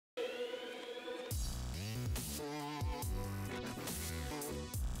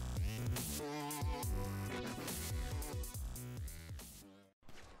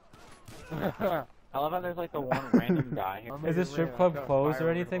I love how there's like the one random guy here. Is this strip club closed or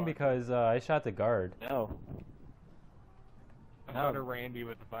anything? Because I shot the guard. No. I found a Randy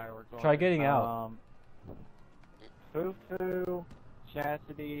with the fireworks on. Try getting out. Fufu,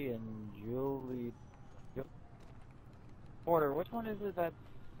 Chastity, and Julie. Porter, which one is it that's...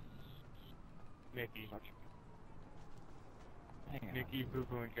 Nikki. Hang on. Nikki,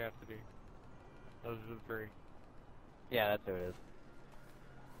 Fufu, and Chastity. Those are the three. Yeah, that's who it is.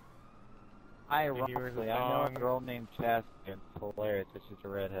 Ironically, I know a girl named Chastity. It's hilarious that she's a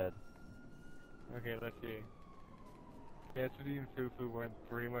redhead. Okay, let's see. Chastity and Fufu were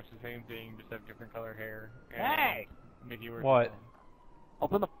pretty much the same thing, just have different color hair. And Hey! Nikki were What?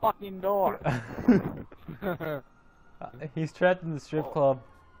 Open the fucking door! He's trapped in the strip club.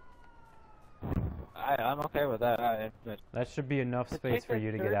 I'm okay with that. That should be enough space for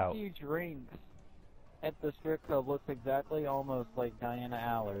you to get out. The drinks at the strip club looks exactly almost like Diana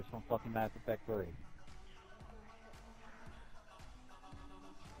Allers from fucking Mass Effect 3.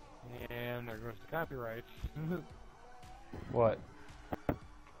 And there goes the copyrights. What?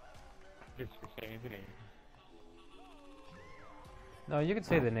 Just for saying the name. No, you can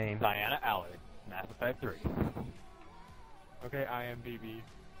say the name. Diana Allers, Mass Effect 3. Okay, IMDb.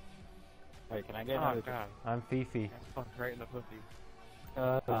 Wait, can I get Oh another? god. I'm Fifi. That's fucked right in the pussy.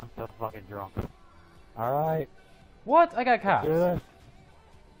 I'm so fucking drunk. Alright. What? I got cops. Do this.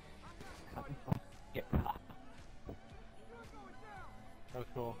 Get caught. That was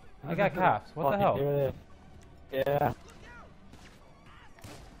cool. I got cops. What the hell? Do this. Yeah.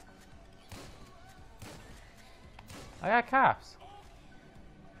 I got cops.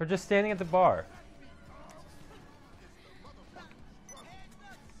 For just standing at the bar.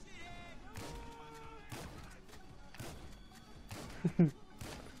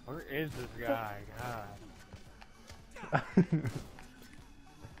 Where is this guy? God.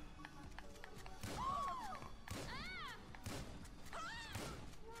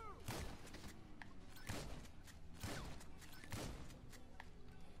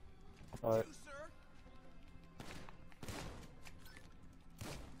 What?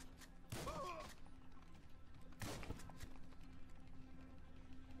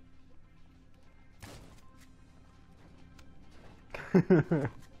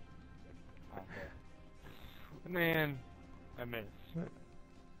 Man, I missed.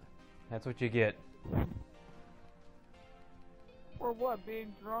 That's what you get. For what?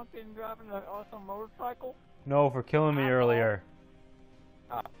 Being drunk and driving an awesome motorcycle? No, for killing me earlier.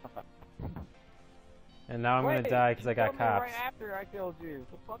 Ah. And now I'm gonna die because I got cops. Right after I killed you.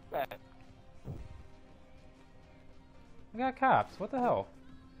 So fuck that. I got cops. What the hell?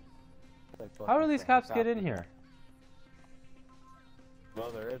 How do these cops get in here? Well,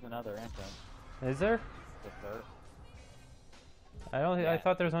 there is another entrance. Is there? Yes, sir. I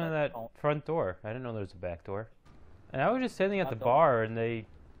thought there was only that front door. I didn't know there was a back door. And I was just sitting at the bar and they...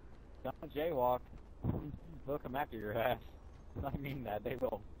 Don't jaywalk. They'll come after your ass. I mean that, they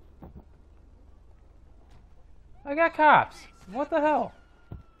will. I got cops! What the hell?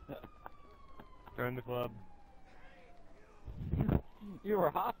 Join the club. You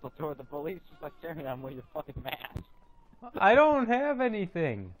were hostile toward the police just by staring at them with your fucking mask. I don't have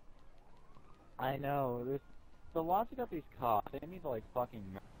anything. I know. There's the logic of these cops. They need to like fucking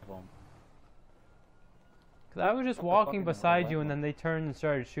murder them. Cause I was just walking beside you and then they turned and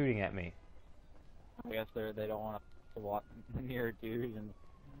started shooting at me. I guess they don't want to walk near dudes in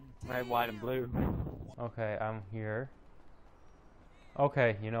red, white, and blue. Okay, I'm here.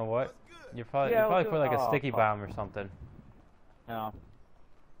 Okay, you know what? You probably Yeah, put like a sticky bomb or something. No.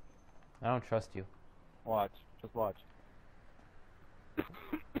 I don't trust you. Watch. Just watch.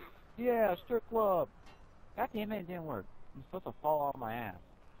 Yeah, strip club. God damn it, it didn't work. I'm supposed to fall off my ass.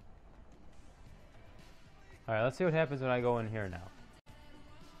 Alright, let's see what happens when I go in here now.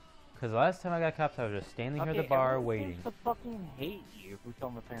 Because last time I got cops, I was just standing here at the bar waiting. To fucking hate you for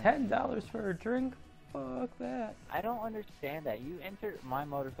some apparent $10 for a drink? Fuck that. I don't understand that. You entered my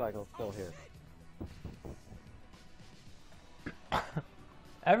motorcycle still here.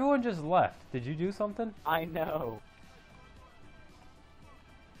 Everyone just left. Did you do something? I know.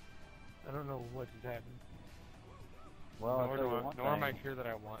 I don't know what just happened. Well, nor am I sure that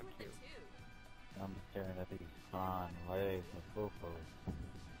I want to. I'm staring at these fine legs and fofos.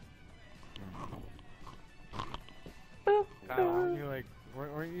 Kyle, aren't you like,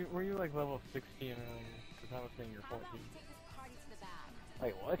 were you like level 16 earlier? Because I was saying you're 14.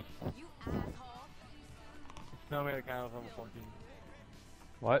 Wait, what? Tell me that Kyle's level 14.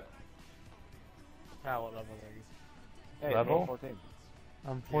 What? Kyle, what level are you? Hey, Level? 14.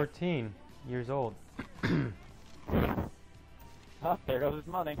 I'm 14 years old. Oh, there goes his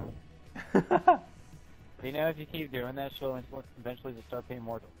money. You know, if you keep doing that, she'll eventually just start paying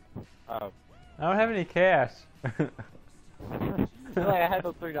more. I don't have any cash. Like, I had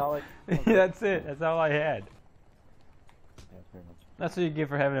those $3. That's it. That's all I had. Yeah, pretty much. That's what you get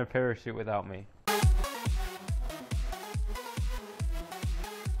for having a parachute without me.